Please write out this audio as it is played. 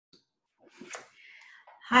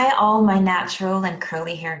Hi, all my natural and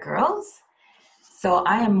curly hair girls. So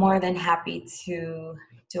I am more than happy to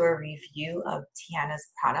do a review of Tiana's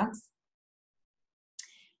products.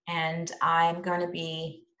 And I'm going to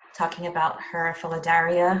be talking about her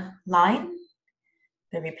Filedaria line,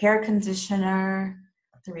 the repair conditioner,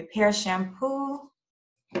 the repair shampoo,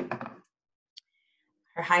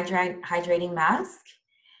 her hydrating mask,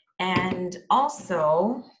 and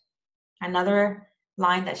also another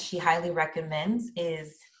line that she highly recommends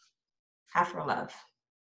is Afro Love.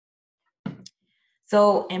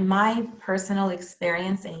 So in my personal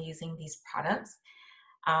experience in using these products,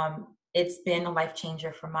 it's been a life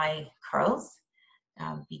changer for my curls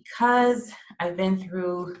because I've been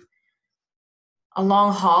through a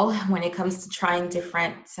long haul when it comes to trying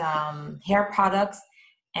different hair products,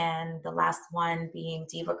 and the last one being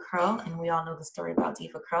Diva Curl. And we all know the story about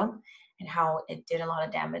Diva Curl and how it did a lot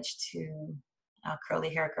of damage to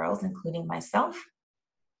curly hair girls, including myself.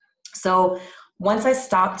 So once I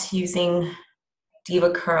stopped using Diva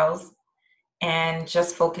Curls and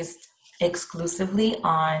just focused exclusively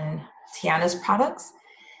on Tiana's products,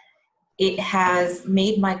 it has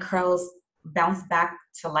made my curls bounce back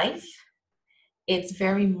to life. It's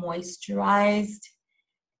very moisturized,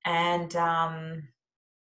 and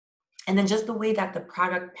then just the way that the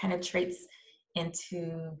product penetrates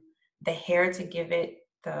into the hair to give it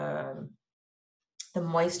the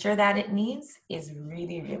moisture that it needs is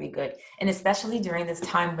really, really good. And especially during this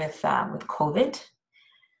time with COVID,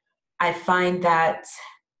 I find that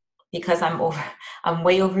because I'm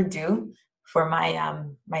way overdue for my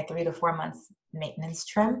my 3 to 4 months maintenance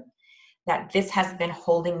trim, that this has been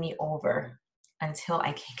holding me over until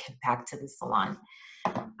I can get back to the salon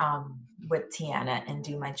with Tiana and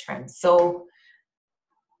do my trim. So,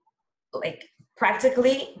 like,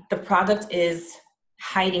 practically, the product is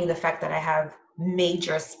hiding the fact that I have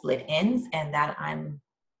major split ends and that I'm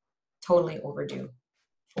totally overdue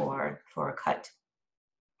for a cut.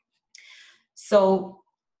 So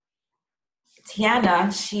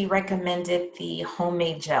Tiana, she recommended the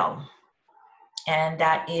homemade gel, and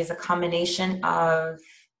that is a combination of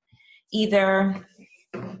either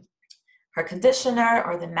her conditioner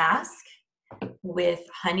or the mask with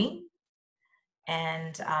honey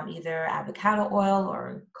and either avocado oil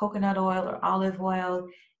or coconut oil or olive oil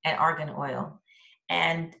and argan oil.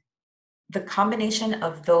 And the combination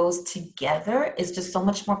of those together is just so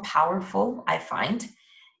much more powerful, I find,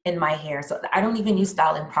 in my hair. So I don't even use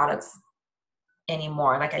styling products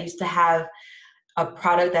anymore. Like, I used to have a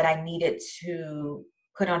product that I needed to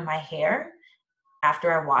put on my hair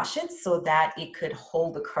after I wash it so that it could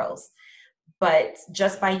hold the curls. But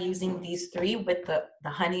just by using these three with the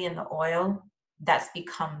honey and the oil, that's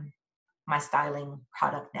become my styling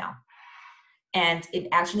product now. And it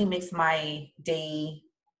actually makes my day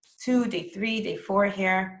 2, day 3, day 4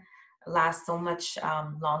 hair last so much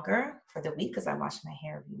longer for the week because I wash my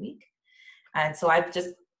hair every week. And so I've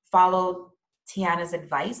just followed Tiana's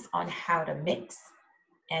advice on how to mix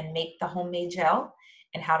and make the homemade gel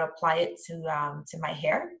and how to apply it to my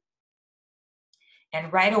hair.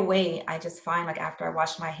 And right away, I just find, like, after I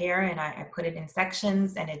wash my hair and I put it in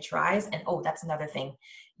sections and it dries, and oh, that's another thing.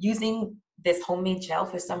 Using this homemade gel,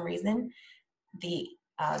 for some reason, the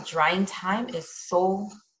drying time is so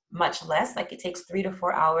much less. Like, it takes 3 to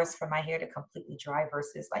 4 hours for my hair to completely dry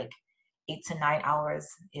versus like 8 to 9 hours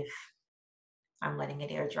if I'm letting it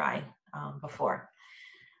air dry before.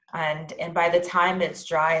 And by the time it's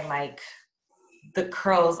dry, like, the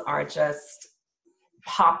curls are just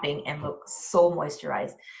popping and look so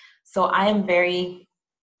moisturized. So I am very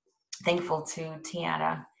thankful to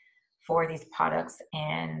Tiana for these products,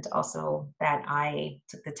 and also that I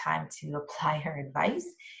took the time to apply her advice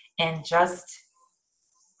and just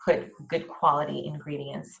put good quality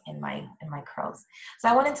ingredients in my curls. So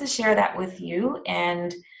I wanted to share that with you,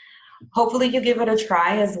 and hopefully you give it a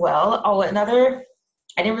try as well. Oh, I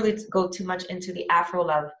didn't really go too much into the Afro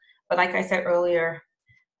Love, but like I said earlier,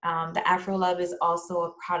 the Afro Love is also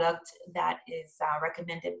a product that is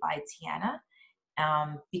recommended by Tiana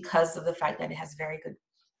because of the fact that it has very good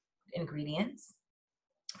ingredients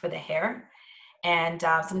for the hair. And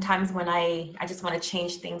sometimes when I just want to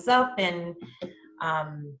change things up and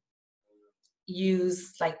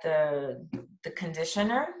use like the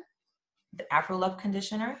conditioner, the Afro Love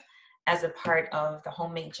conditioner, as a part of the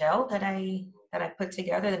homemade gel that I put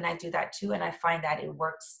together, then I do that too, and I find that it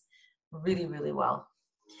works really, really well.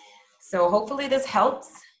 So hopefully this helps,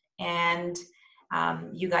 and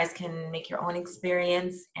you guys can make your own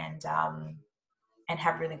experience and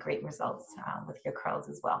have really great results with your curls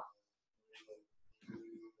as well.